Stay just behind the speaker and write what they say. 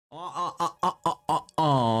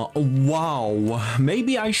Wow,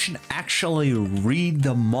 maybe I should actually read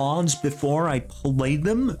the mods before I play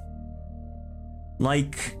them.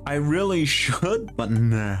 Like, I really should, but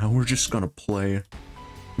nah, we're just gonna play it.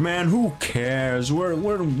 Man, who cares?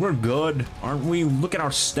 We're good, aren't we? Look at our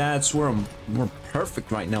stats. We're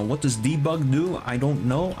perfect right now. What does debug do? I don't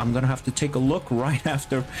know. I'm gonna have to take a look right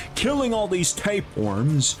after killing all these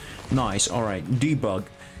tapeworms. Nice. All right, debug.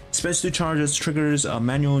 Spends 2 charges, triggers a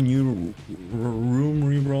manual new room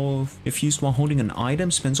reroll. If used while holding an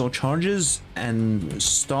item, spends all charges and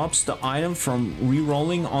stops the item from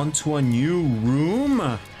rerolling onto a new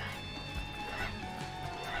room.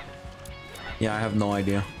 Yeah, I have no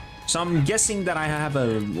idea. So I'm guessing that I have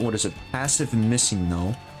a, what is it, passive missing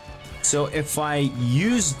though. So if I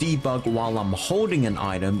use debug while I'm holding an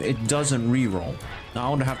item, it doesn't reroll. Now I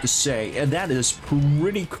would have to say, that is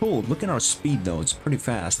pretty cool. Look at our speed though, it's pretty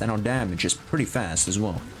fast. And our damage is pretty fast as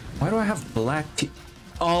well. Why do I have black tea?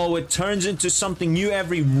 Oh, it turns into something new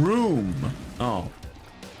every room. Oh.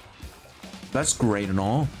 That's great and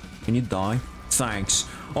all. Can you die? Thanks.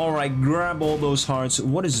 Alright, grab all those hearts.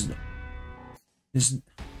 What is...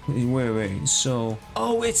 Wait, so...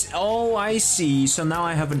 Oh, I see. So now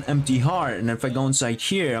I have an empty heart, and if I go inside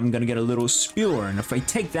here, I'm gonna get a little spewer, and if I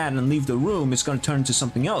take that and leave the room, it's gonna turn into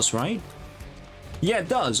something else, right? Yeah, it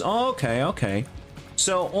does. Oh, okay.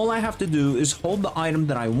 So all I have to do is hold the item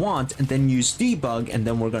that I want, and then use debug, and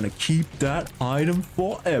then we're gonna keep that item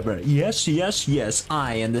forever. Yes,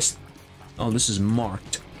 and this... Oh, this is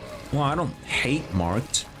marked. Well, I don't hate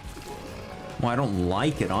marked. Well, I don't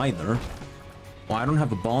like it either. Well, I don't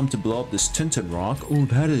have a bomb to blow up this tinted rock. Oh,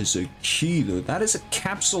 that is a key, though. That is a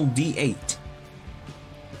capsule D8.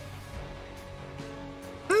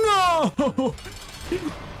 No!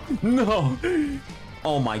 No!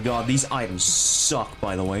 Oh my god, these items suck,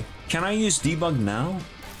 by the way. Can I use debug now?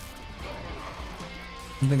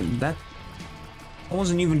 That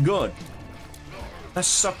wasn't even good. That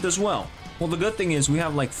sucked as well. Well, the good thing is we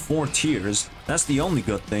have like 4 tiers. That's the only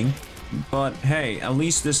good thing. But hey, at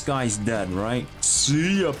least this guy's dead, right?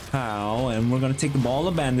 See ya, pal. And we're gonna take the ball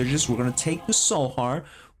of bandages. We're gonna take the soul heart.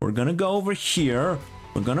 We're gonna go over here.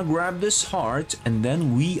 We're gonna grab this heart. And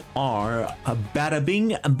then we are a bada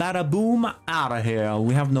bing, a bada boom, out of here.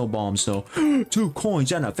 We have no bombs, so 2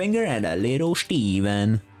 coins and a finger and a little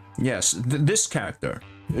Steven. Yes, this character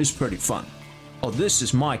is pretty fun. Oh, this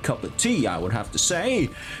is my cup of tea, I would have to say.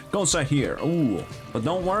 Go inside here. Ooh. But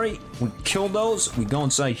don't worry. We kill those. We go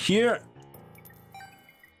inside here.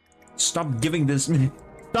 Stop giving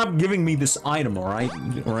me this item, alright?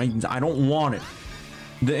 Alright? I don't want it.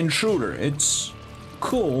 The intruder. It's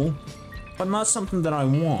cool, but not something that I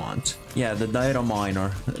want. Yeah, the data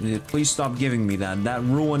miner. Please stop giving me that. That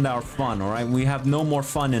ruined our fun, alright? We have no more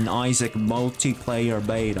fun in Isaac multiplayer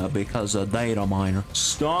beta because of data miner.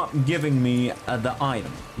 Stop giving me the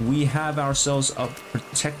item. We have ourselves a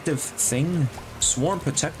protective thing. Swarm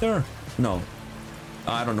protector? No.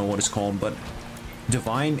 I don't know what it's called, but...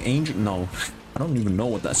 Divine angel? No. I don't even know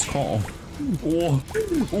what that's called.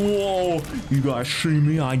 Whoa, you guys see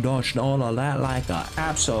me? I dodged all of that like an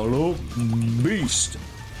absolute beast.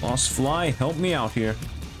 Lost Fly, help me out here.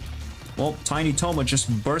 Well, Tiny Toma just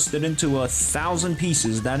bursted into 1,000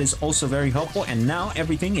 pieces. That is also very helpful. And now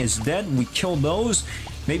everything is dead. We kill those.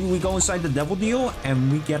 Maybe we go inside the Devil Deal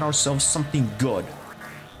and we get ourselves something good.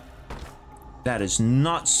 That is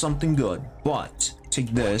not something good, but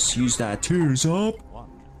take this, use that. Tears up.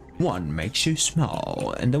 1 makes you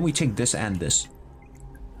small. And then we take this and this.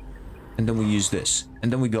 And then we use this.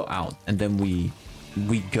 And then we go out. And then we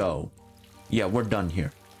go. Yeah, we're done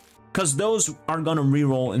here. Because those are gonna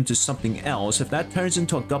reroll into something else. If that turns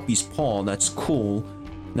into a Guppy's Paw, that's cool.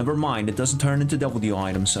 Never mind, it doesn't turn into Devil Deal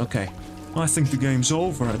items. Okay. I think the game's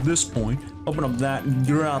over at this point. Open up that,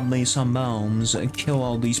 grab me some bombs, and kill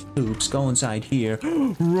all these poops. Go inside here.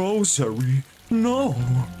 Rosary. No.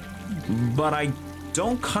 But I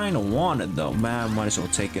don't kind of want it though. Man, might as well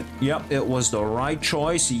take it. Yep, it was the right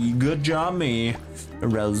choice. Good job, me.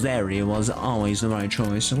 Rosary was always the right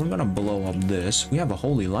choice. So we're gonna blow up this. We have a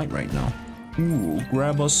holy light right now. Ooh,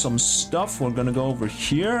 grab us some stuff. We're gonna go over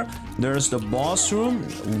here. There's the boss room.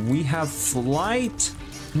 We have flight.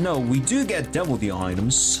 No, we do get Devil Deal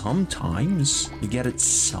items sometimes. You get it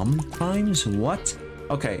sometimes? What?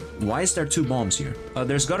 Okay, why is there 2 bombs here?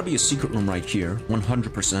 There's gotta be a secret room right here,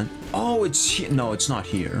 100%. Oh, it's here. No, it's not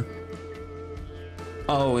here.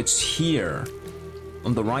 Oh, it's here.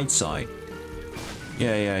 On the right side.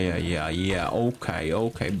 Yeah.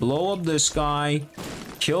 Okay. Blow up this guy.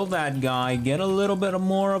 Kill that guy. Get a little bit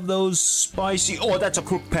more of those spicy... Oh, that's a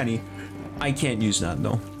crook penny. I can't use that,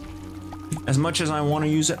 though. As much as I want to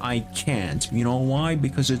use it, I can't. You know why?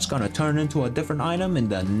 Because it's gonna turn into a different item in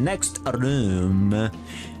the next room.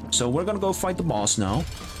 So we're gonna go fight the boss now.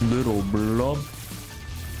 Little blob.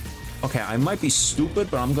 Okay, I might be stupid,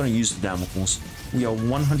 but I'm gonna use the Damocles. We are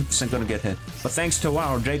 100% gonna get hit. But thanks to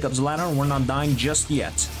our Jacob's Ladder, we're not dying just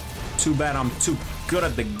yet. Too bad I'm too good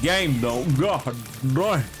at the game, though. God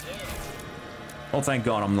damn. Oh, thank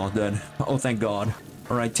God I'm not dead. Oh, thank God.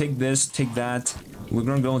 Alright, take this, take that. We're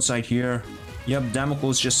gonna go inside here. Yep,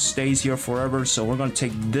 Damocles just stays here forever, so we're gonna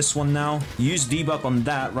take this one now. Use debug on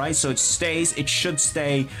that, right? So it stays, it should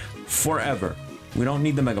stay forever. We don't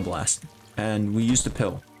need the Mega Blast. And we use the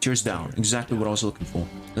pill. Tears down, exactly what I was looking for.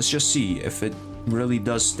 Let's just see if it really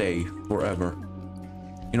does stay forever.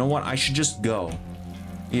 You know what? I should just go.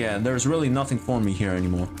 Yeah, there's really nothing for me here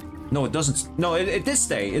anymore. No, it doesn't. No, it did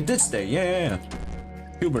stay. It did stay. Yeah.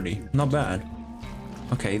 Puberty. Not bad.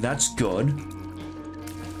 Okay, that's good.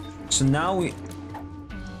 So now we...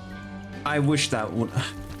 I wish that would...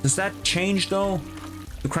 Does that change, though?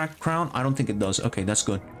 The cracked crown? I don't think it does. Okay, that's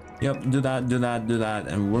good. Yep, do that, do that, do that,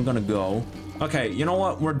 and we're gonna go. Okay, you know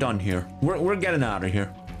what? We're done here. We're getting out of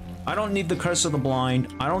here. I don't need the Curse of the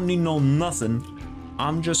Blind. I don't need no nothing.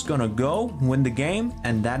 I'm just gonna go, win the game,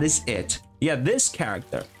 and that is it. Yeah, this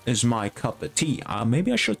character is my cup of tea.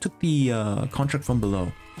 Maybe I should have took the contract from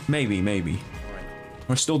below. Maybe.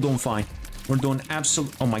 We're still doing fine. We're doing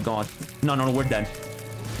absolute... Oh my God. No, we're dead.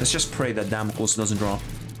 Let's just pray that Damocles doesn't drop.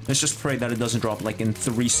 Let's just pray that it doesn't drop like in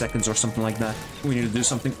 3 seconds or something like that. We need to do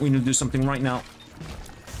something. We need to do something right now.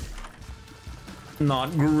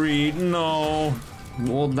 Not greed, no.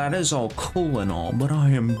 Well, that is all cool and all, but I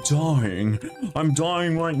am dying. I'm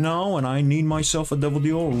dying right now, and I need myself a devil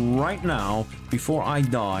deal right now before I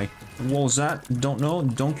die. What was that? Don't know,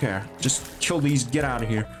 don't care. Just kill these, get out of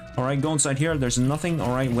here. All right, go inside here. There's nothing.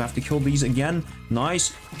 All right, we have to kill these again.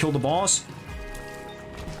 Nice. Kill the boss.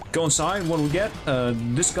 Go inside. What do we get?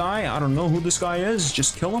 This guy. I don't know who this guy is.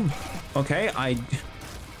 Just kill him. Okay,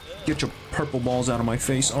 get your purple balls out of my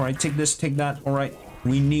face. All right, take this, take that. All right,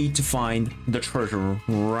 we need to find the treasure room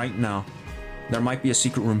right now. There might be a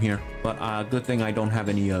secret room here, but good thing I don't have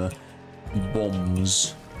any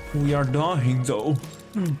bombs. We are dying, though.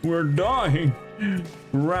 We're dying.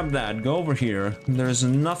 Grab that. Go over here. There's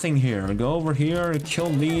nothing here. Go over here. Kill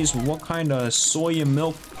these. What kind of soy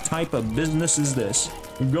milk type of business is this?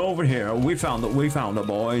 Go over here. We found it. We found it,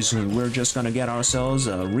 boys. We're just gonna get ourselves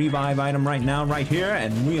a revive item right now, right here,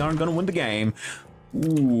 and we are gonna win the game.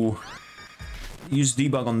 Ooh. Use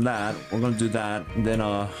debug on that. We're gonna do that. Then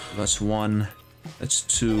that's 1. That's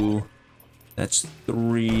 2. That's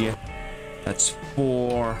 3. That's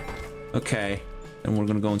 4. Okay. And we're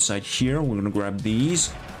gonna go inside here. We're gonna grab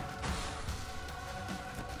these.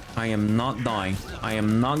 I am not dying. I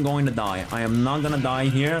am not going to die. I am not gonna die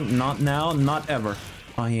here. Not now. Not ever.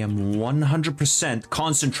 I am 100%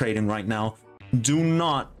 concentrating right now. Do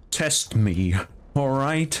not test me.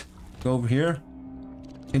 Alright. Go over here.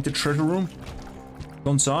 Into treasure room.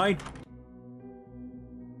 Go inside.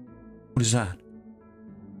 What is that?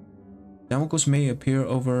 Damocles may appear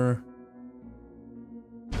over...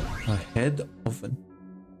 ahead of an...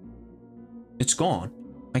 It's gone.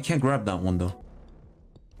 I can't grab that one, though.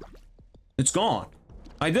 It's gone.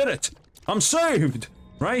 I did it. I'm saved.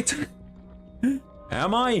 Right?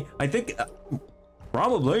 Am I? I think...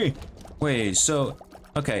 probably. Wait, so...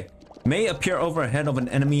 Okay. May appear overhead of an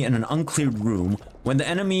enemy in an uncleared room. When the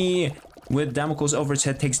enemy with Damocles over its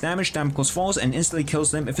head takes damage, Damocles falls and instantly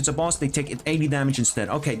kills them. If it's a boss, they take 80 damage instead.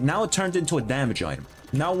 Okay, now it turned into a damage item.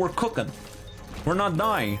 Now we're cooking. We're not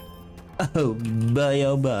dying. Oh, bye,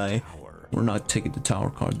 oh, bye. We're not taking the tower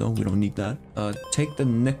card, though. We don't need that. Take the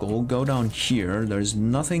nickel. Go down here. There's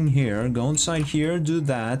nothing here. Go inside here. Do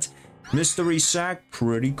that. Mystery sack,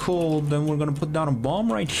 pretty cool. Then we're gonna put down a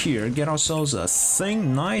bomb right here, get ourselves a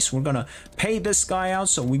thing. Nice. We're gonna pay this guy out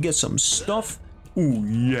so we get some stuff. Ooh,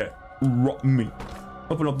 yeah. Rock me.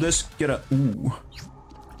 Open up this, get a... Ooh.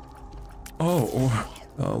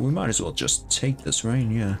 Oh, we might as well just take this, right?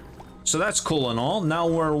 Yeah. So that's cool and all. Now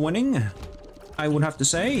we're winning, I would have to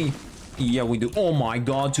say. Yeah, we do. Oh my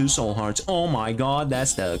God, 2 soul hearts. Oh my God,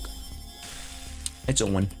 that's the... It's a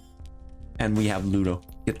win. And we have Ludo.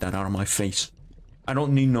 Get that out of my face. I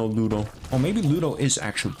don't need no Ludo. Oh, maybe Ludo is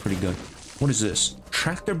actually pretty good. What is this?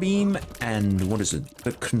 Tractor beam and what is it?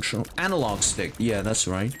 The control analog stick. Yeah, that's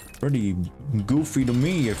right. Pretty goofy to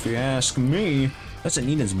me, if you ask me. That's an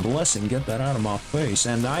Eden's blessing. Get that out of my face.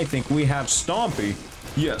 And I think we have Stompy.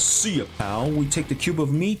 Yes, see ya, pal. We take the cube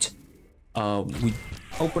of meat. We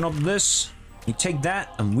open up this. We take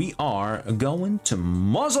that, and we are going to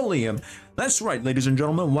Mausoleum. That's right, ladies and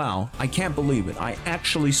gentlemen. Wow, I can't believe it. I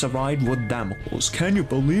actually survived with Damocles. Can you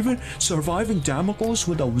believe it? Surviving Damocles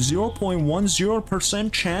with a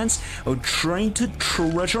 0.10% chance of tainted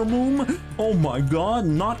treasure room? Oh my god,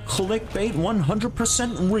 not clickbait,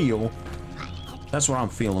 100% real. That's what I'm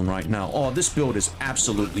feeling right now. Oh, this build is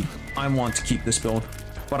absolutely... I want to keep this build,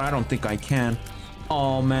 but I don't think I can.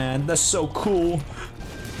 Oh man, that's so cool.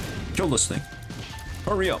 Kill this thing.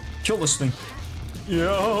 Hurry up, kill this thing.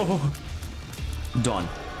 Yo. Done.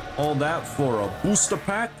 All that for a booster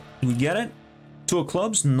pack. We get it? 2 of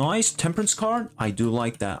clubs, nice. Temperance card. I do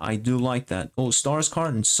like that. I do like that. Oh, stars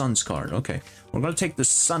card and sun's card. Okay, we're gonna take the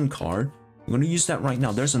sun card. We're gonna use that right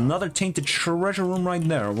now. There's another tainted treasure room right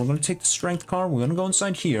there. We're gonna take the strength card. We're gonna go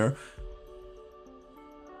inside here.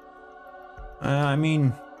 I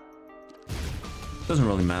mean, doesn't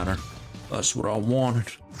really matter. That's what I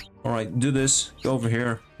wanted. All right, do this. Go over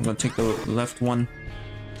here. I'm gonna take the left one.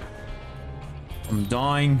 I'm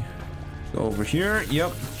dying. Go over here.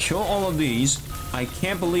 Yep. Kill all of these. I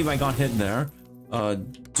can't believe I got hit there.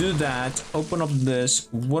 Do that. Open up this.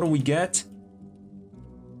 What do we get?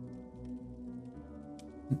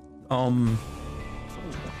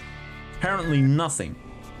 Apparently nothing.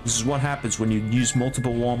 This is what happens when you use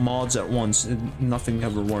multiple mods at once. Nothing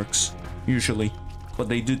ever works, usually. But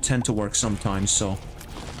they do tend to work sometimes, so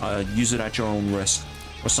use it at your own risk.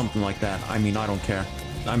 Or something like that. I mean, I don't care.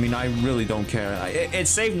 I mean, I really don't care. It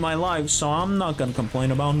saved my life, so I'm not gonna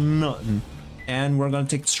complain about nothing. And we're gonna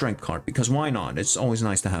take the strength card, because why not? It's always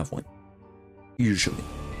nice to have one. Usually.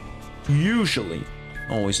 Usually.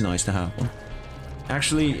 Always nice to have one.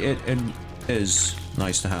 Actually, it is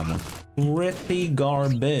nice to have one. Pretty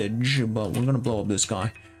garbage, but we're gonna blow up this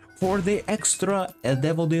guy. For the extra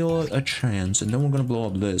devil deal a chance, and then we're gonna blow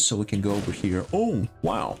up this so we can go over here. Oh,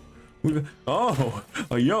 wow. Oh,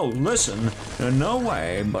 yo, listen, no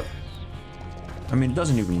way, but I mean, it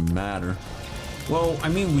doesn't even matter. Well, I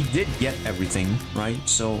mean, we did get everything, right?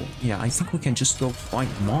 So, yeah, I think we can just go fight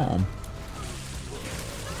Mom.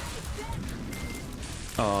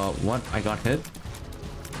 What? I got hit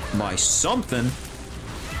by something.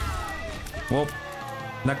 Well,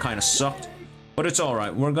 that kind of sucked, but it's all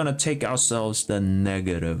right. We're gonna take ourselves the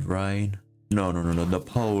negative, right? No, the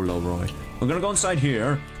Polaroid. We're gonna go inside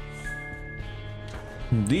here.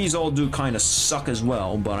 These all do kind of suck as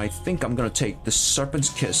well, but I think I'm gonna take the Serpent's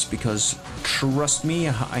Kiss because, trust me,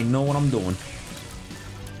 I know what I'm doing.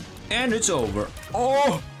 And it's over.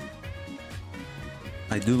 Oh!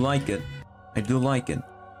 I do like it. I do like it.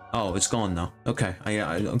 Oh, it's gone now. Okay,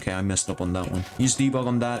 okay, I messed up on that one. Use debug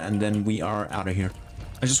on that, and then we are out of here.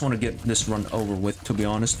 I just want to get this run over with, to be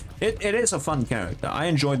honest. It is a fun character. I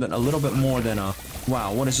enjoyed that a little bit more than a...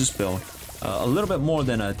 Wow, what is this build? A little bit more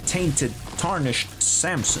than a tainted, tarnished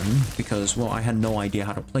Samson, because, well, I had no idea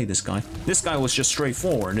how to play this guy. This guy was just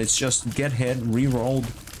straightforward. It's just get hit, re-rolled,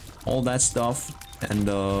 all that stuff, and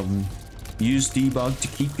use debug to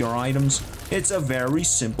keep your items. It's a very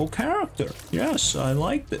simple character. Yes, I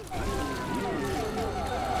liked it.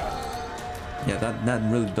 Yeah, that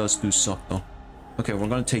really does suck, though. Okay, we're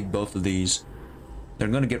gonna take both of these. They're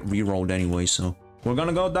gonna get re-rolled anyway, so... We're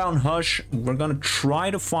gonna go down Hush. We're gonna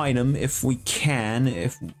try to fight him if we can.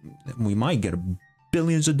 If we might get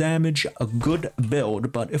billions of damage, a good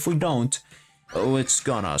build, but if we don't, oh, it's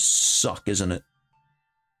gonna suck, isn't it?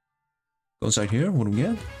 Go inside here. What do we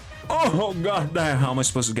get? Oh god damn! How am I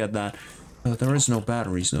supposed to get that? There is no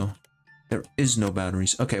batteries though. There is no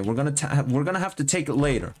batteries. Okay, we're gonna have to take it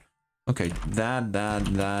later. Okay,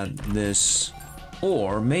 this,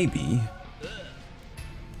 or maybe.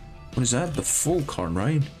 What is that? The full card,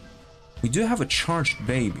 right? We do have a charged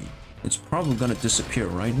baby. It's probably gonna disappear,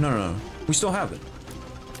 right? No. We still have it.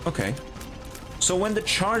 Okay. So when the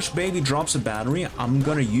charged baby drops a battery, I'm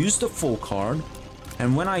gonna use the full card.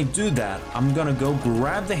 And when I do that, I'm gonna go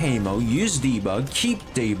grab the Hamo, use debug, keep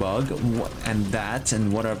debug, and that, and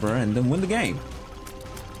whatever, and then win the game.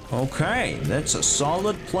 Okay, that's a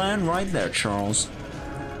solid plan right there, Charles.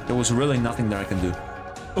 There was really nothing that I can do.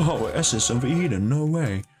 Oh, Essence of Eden, no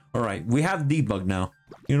way. Alright, we have debug now.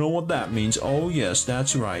 You know what that means? Oh yes,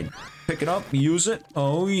 that's right. Pick it up, use it.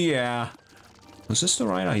 Oh yeah. Was this the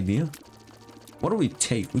right idea? What do we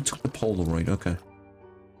take? We took the Polaroid, okay.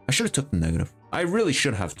 I should have took the negative. I really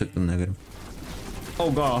should have took the negative.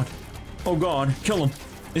 Oh god. Oh god, kill him.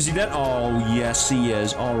 Is he dead? Oh yes, he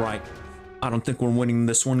is. Alright. I don't think we're winning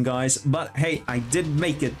this one, guys. But hey, I did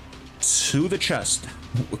make it to the chest.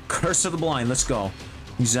 Curse of the Blind, let's go.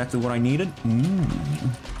 Exactly what I needed.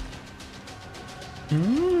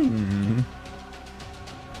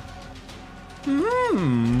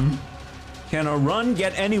 Can a run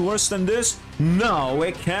get any worse than this? No,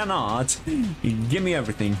 it cannot. Give me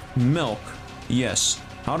everything. Milk. Yes.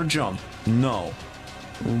 How to jump? No.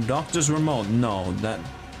 Doctor's remote? No. That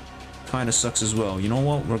kind of sucks as well. You know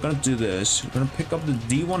what? We're gonna do this. We're gonna pick up the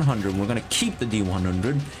D100. We're gonna keep the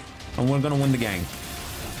D100. And we're gonna win the game.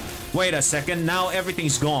 Wait a second. Now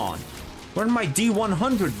everything's gone. Where did my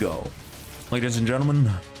D100 go? Ladies and gentlemen,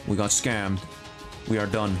 we got scammed. We are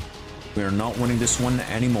done. We are not winning this one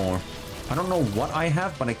anymore. I don't know what I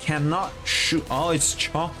have, but I cannot shoot. Oh, it's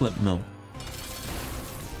chocolate milk.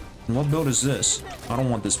 And what build is this? I don't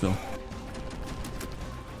want this build.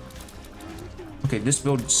 Okay, this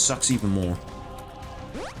build sucks even more.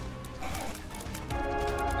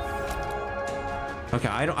 Okay,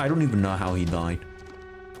 I don't even know how he died.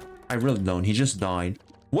 I really don't. He just died.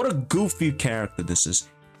 What a goofy character this is.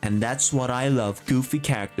 And that's what I love, goofy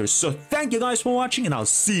characters. So thank you guys for watching, and I'll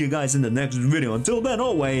see you guys in the next video. Until then,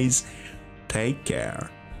 always, take care.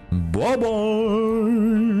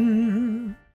 Bye-bye.